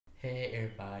Hey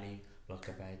everybody,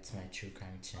 welcome back to my true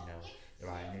crime channel. If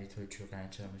you are new to a true crime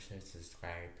channel, make sure to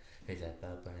subscribe, hit that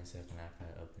bell button so you can not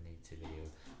find opening to video.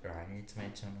 If you are new to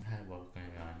my channel, hi, welcome.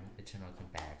 If you are new to the channel,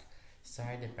 welcome back.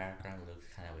 Sorry the background looks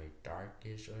kind of a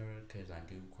darkish or because I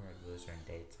do record videos during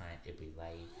daytime, it be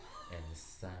light and the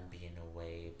sun being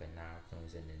away, but now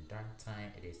it's in the dark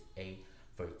time. It is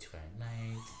 8:42 at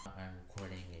night. I'm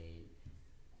recording a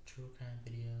true crime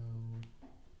video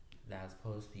that was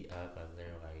supposed to be up a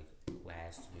little like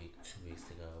last week, 2 weeks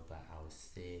ago, but I was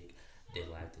sick. Did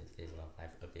live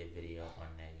update video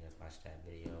on that. You guys watch that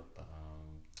video, but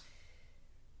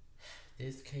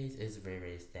this case is very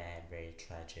very sad, very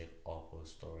tragic, awful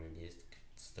story. This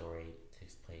story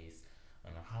takes place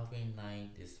on a Halloween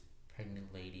night. This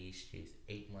pregnant lady, she's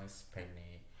 8 months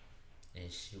pregnant,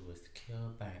 and she was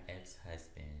killed by her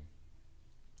ex-husband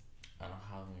on a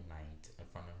Halloween night in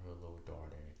front of her little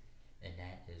daughter. And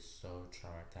that is so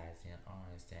traumatizing. I don't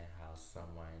understand how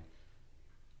someone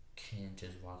can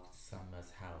just walk to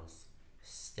someone's house,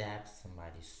 stab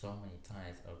somebody so many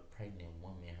times, a pregnant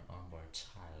woman, her unborn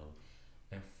child,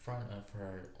 in front of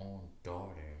her own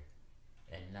daughter.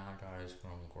 And now daughter's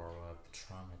gonna grow up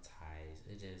traumatized.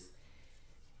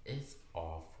 It's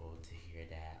awful to hear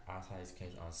that. I saw this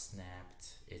case on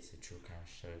Snapped. It's a true crime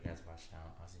show. You guys watch it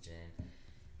on Oxygen.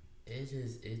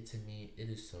 It to me, it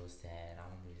is so sad. I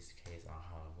want to do this case on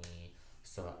Halloween.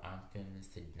 So I'm filming this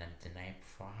the night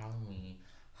before Halloween.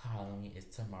 Halloween is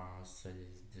tomorrow, so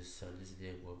this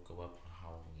video will go up on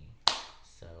Halloween.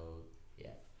 So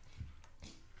yeah.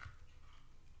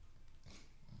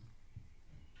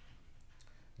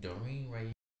 Doreen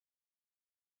Ray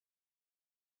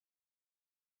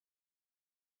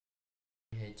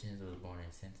Hitchens was born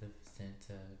in Santa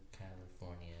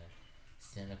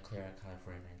Clara,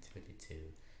 California,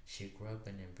 1952. She grew up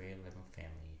in a very loving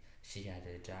family. She had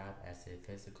a job as a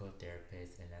physical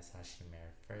therapist, and that's how she met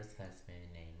her first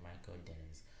husband named Michael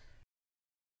Dennis,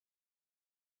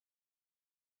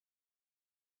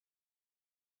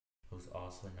 who's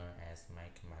also known as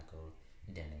Michael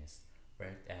Dennis.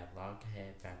 Worked at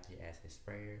Loghead Factory as a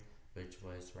sprayer, which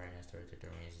was right next door to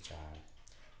Doreen's job.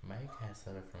 Mike had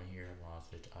suffered from hearing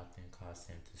loss, which often caused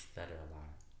him to stutter a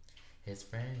lot. His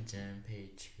friend Jim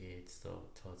Patriot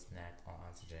told Snack on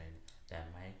Oxygen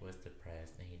that Mike was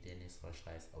depressed and he didn't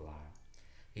socialize a lot.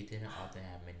 He didn't often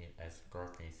have many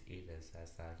ex-girlfriends either, so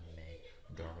that's how he met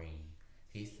Doreen.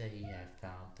 He said he had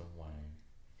found the one,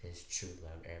 his true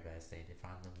love. Everybody say they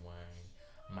found the one,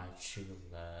 my true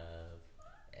love,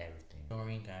 everything.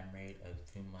 Doreen got married a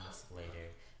few months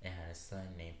later and had a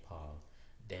son named Paul.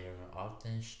 They were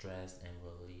often stressed and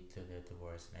would lead to their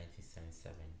divorce in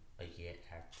 1977, a year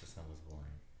after the son was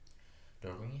born.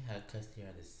 Doreen had custody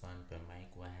of the son, but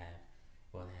Mike would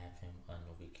have him on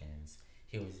the weekends.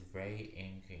 He was very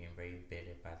angry and very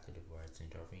bitter about the divorce, and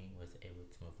Doreen was able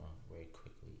to move on very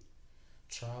quickly.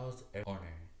 Charles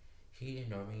Horner. He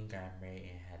and Doreen got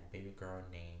married and had a baby girl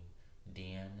named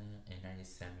Deanna in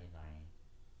 1979.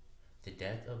 The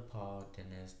death of Paul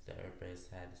Dennis, the Erberts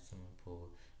had a swimming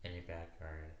pool in their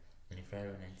backyard. In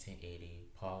February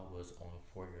 1980, Paul was only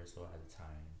 4 years old at the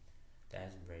time.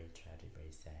 That's very tragic,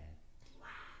 very sad.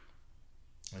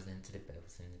 Was in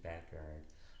the backyard.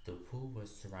 The pool was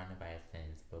surrounded by a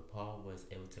fence, but Paul was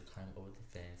able to climb over the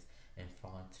fence and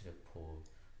fall into the pool.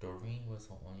 Doreen was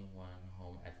the only one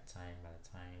home at the time. By the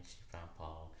time she found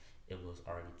Paul, it was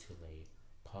already too late.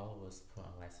 Paul was put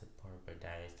on life support but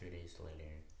died 3 days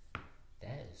later.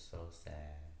 That is so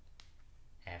sad.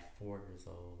 At 4 years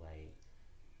old, like,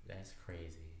 that's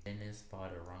crazy. Dennis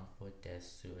filed a wrongful death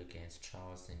suit against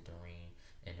Charles and Doreen,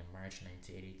 and in March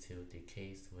 1982, the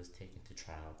case was taken to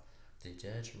trial. The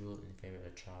judge ruled in favor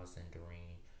of Charles and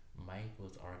Doreen. Mike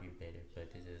was already bitter,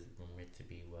 but this is rumored to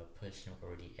be what pushed him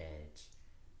over the edge,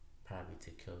 probably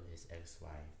to kill his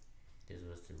ex-wife. This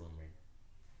was the rumor.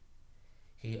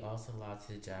 He also lost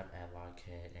his job at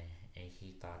Lockheed, and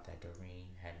he thought that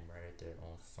Doreen had murdered their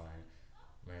own son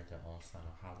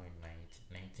on Halloween night,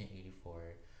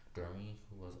 1984. Doreen,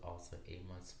 who was also 8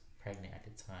 months pregnant at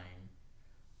the time,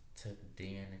 took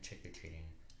Deanna trick-or-treating.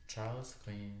 Charles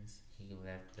claims he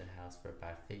left the house for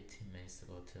about 15 minutes to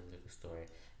go to the liquor store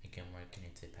and get more candy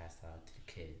to pass out to the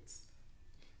kids.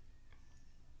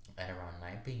 At around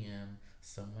 9 p.m.,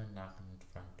 someone knocked on the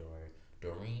front door.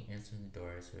 Doreen entered the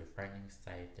door to a frightening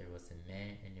sight. There was a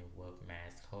man in a wolf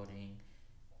mask holding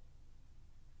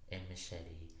a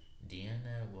machete.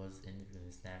 Deanna was interviewing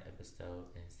the Snap episode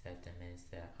and said the man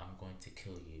said, "I'm going to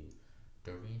kill you."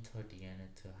 Doreen told Deanna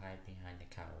to hide behind the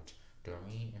couch.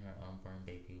 Doreen and her unborn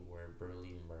baby were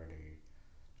brutally murdered.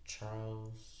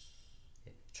 Charles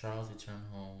returned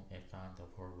home and found the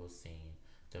horrible scene.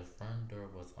 The front door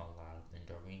was unlocked, and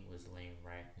Doreen was laying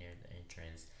right near the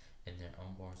entrance, and their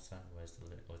unborn son was in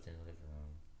the living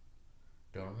room.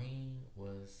 Doreen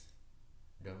was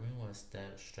Doreen was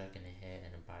struck in the head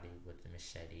and the body with a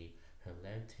machete. Her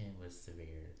left hand was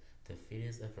severed. The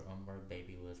fetus of her unborn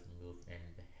baby was removed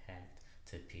and hacked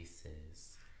to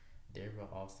pieces. There was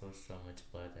also so much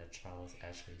blood that Charles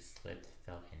actually slipped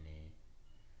fell in it.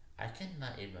 I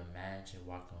cannot even imagine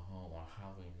walking home on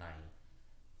Halloween night,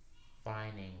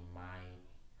 finding my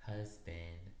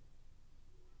husband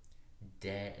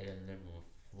dead in the living room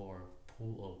floor,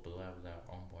 pool of blood with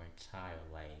our unborn child.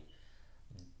 Like,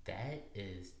 that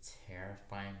is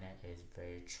terrifying. That is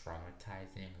very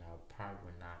traumatizing. And I probably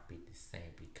would not be the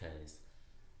same because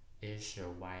if your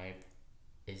wife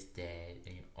is dead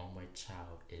and your only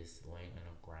child is laying on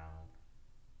the ground,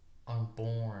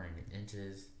 unborn, and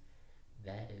just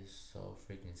that is so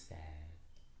freaking sad.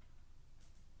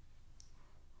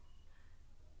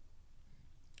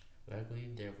 Luckily,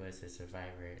 there was a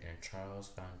survivor, and Charles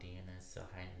found Diana still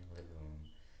hiding in the living room.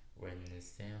 When the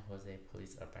San Jose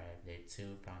police arrived, they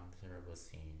too found the terrible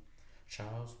scene.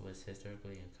 Charles was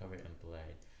hysterically covered in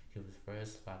blood. He was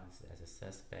first spotted as a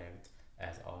suspect,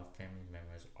 as all family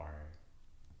members are.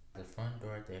 At the front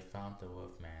door, they found the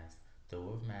wolf mask. The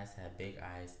wolf mask had big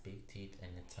eyes, big teeth,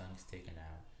 and the tongue sticking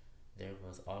out. There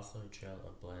was also a trail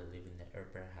of blood leaving the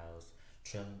Erbert house,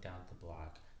 trailing down the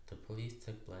block. The police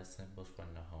took blood samples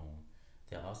from the home.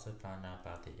 They also found out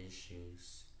about the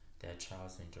issues that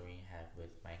Charles and Doreen had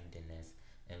with Mike Dennis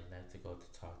and left to go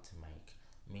to talk to Mike.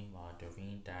 Meanwhile,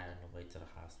 Doreen died on the way to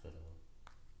the hospital.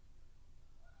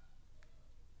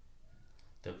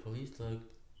 The police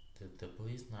looked. The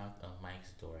police knocked on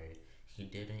Mike's door. He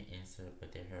didn't answer,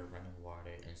 but they heard running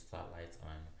water and spotlights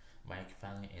on. Mike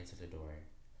finally answered the door.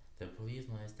 The police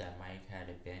noticed that Mike had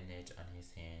a bandage on his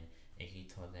hand, and he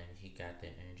told them he got the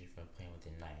energy from playing with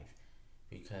a knife.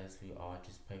 Because we all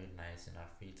just play with knives in our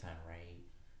free time, right?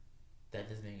 That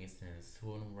doesn't make any sense.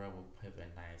 Who in the world will play with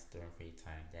knives during free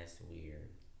time? That's weird.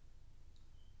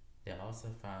 They also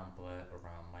found blood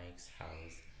around Mike's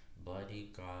house,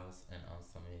 bloody gauze, and on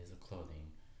some of his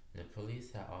clothing. The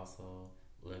police had also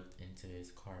looked into his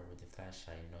car with a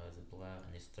flashlight and noticed blood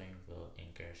on his steering wheel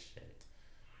and gear shift.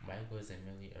 Mike was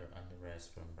immediately under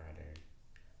arrest for murder.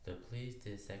 The police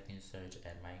did a second search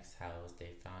at Mike's house.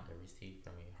 They found a receipt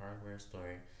from a hardware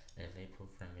store and a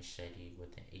label for a machete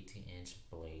with an 18-inch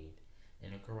blade.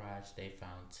 In the garage, they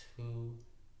found two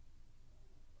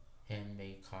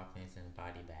handmade coffins and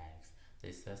body bags.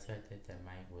 They suspected that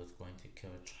Mike was going to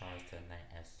kill Charles that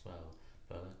night as well,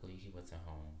 but luckily he wasn't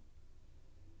home.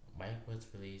 Mike was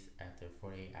released after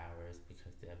 48 hours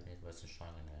because the evidence wasn't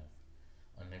strong enough.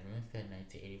 On November 5,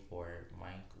 1984,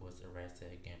 Mike was arrested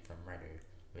again for murder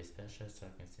with special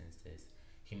circumstances.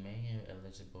 He made him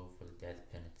eligible for the death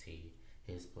penalty.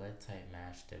 His blood type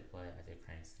matched the blood at the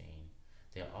crime scene.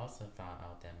 They also found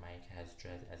out that Mike has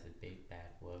dressed as a big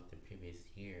bad wolf the previous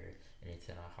year and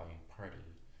attended a Halloween party.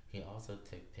 He also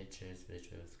took pictures,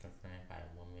 which was confirmed by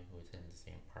a woman who attended the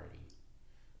same party.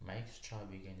 Mike's trial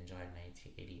began in July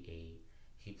 1988.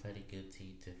 He pleaded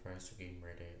guilty to first-degree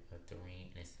murder of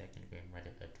Doreen and second-degree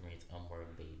murder of Doreen's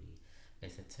unborn baby.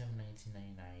 In September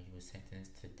 1999, he was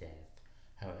sentenced to death.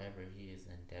 However, he is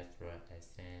in death row at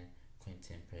San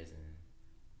Quentin prison.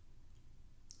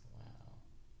 Wow.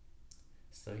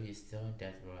 So he's still in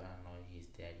death row. I don't know if he's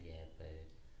dead yet, but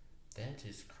that's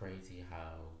just crazy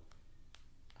how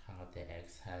the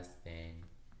ex-husband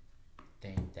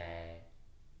think that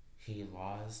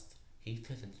he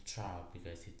took him to trial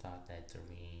because he thought that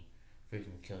Doreen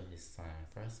freaking killed his son.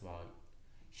 First of all,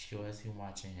 she wasn't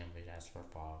watching him, but that's her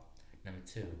fault. Number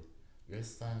two, your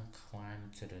son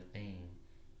climbed to the thing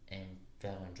and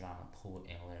fell and drowned in a pool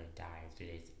and let her die 3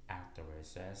 days afterwards.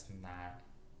 So that's not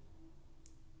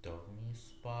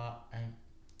Doreen's fault. And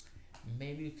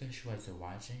maybe because she wasn't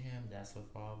watching him, that's her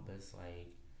fault. But it's like,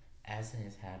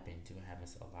 accidents happen, do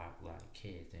happens to a lot of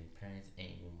kids, and parents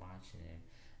ain't even watching them.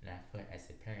 And I feel like as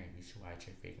a parent, you should watch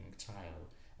your freaking child,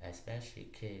 especially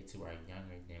kids who are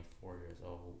younger than 4 years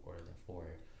old or than 4,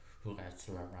 who got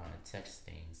to run around and text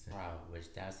things.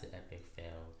 Which that's an epic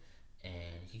fail,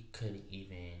 and he couldn't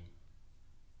even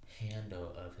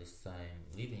handle of his son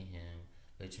leaving him,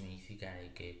 which means he gotta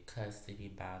get custody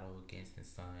battle against his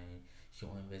son. He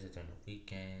only visits on the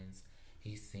weekends.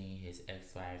 He's seen his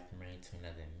ex-wife married to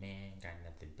another man, got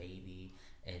another baby,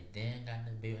 and then got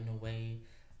another baby on the way.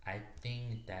 I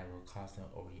think that what caused him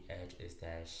over the edge is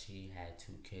that she had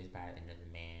 2 kids by another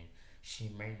man. She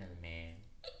married another man.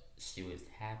 She was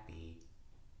happy,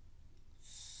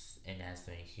 and that's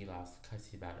when he lost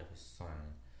custody battle of his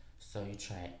son. So he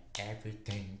tried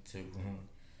everything to ruin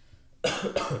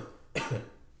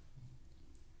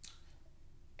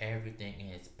everything in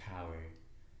his power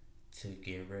to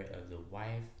get rid of the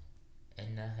wife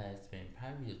and the husband,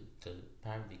 probably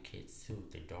the kids too,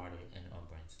 the daughter and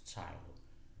unborn child.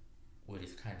 Which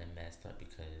is kind of messed up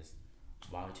because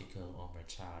why would you kill an unborn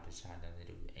child? The child doesn't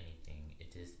do anything.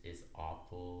 It just is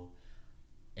awful,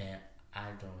 and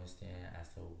I don't understand as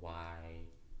to why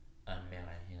a man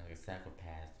like him, like a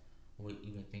psychopath, would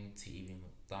even think to even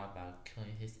thought about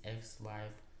killing his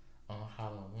ex-wife on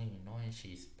Halloween, knowing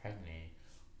she's pregnant,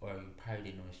 or you probably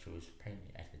didn't know she was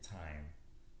pregnant at the time.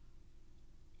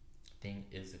 Think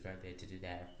is a great day to do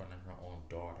that in front of her own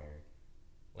daughter.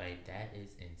 Like that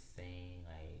is insane.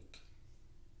 Like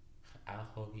I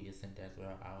hope he isn't that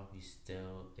well. I hope he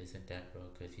still isn't that well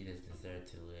because he doesn't deserve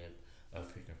to live a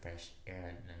freaking fresh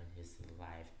air in his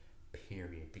life.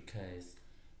 Period. Because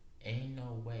ain't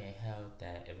no way in hell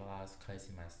that if I was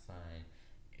cussing my son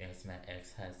and it's my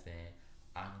ex-husband,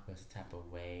 I'm going to type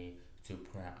of way to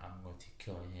point out I'm going to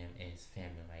kill him and his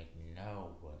family. Like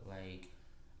no, like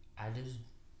I just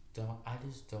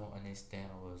don't understand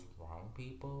what's wrong with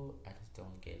people. I just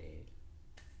don't get it.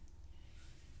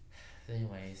 So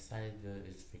anyway, side video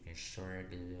is freaking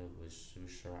short. The video was too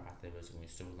short. I thought it was going to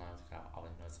be super long. I got all the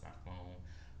notes on my phone.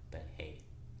 But hey.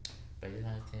 But if you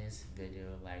like this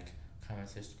video, like, comment,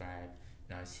 subscribe.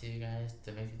 And I'll see you guys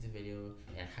to make the video.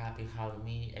 And happy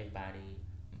Halloween, everybody.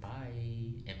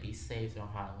 Bye. And be safe on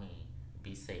Halloween.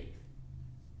 Be safe.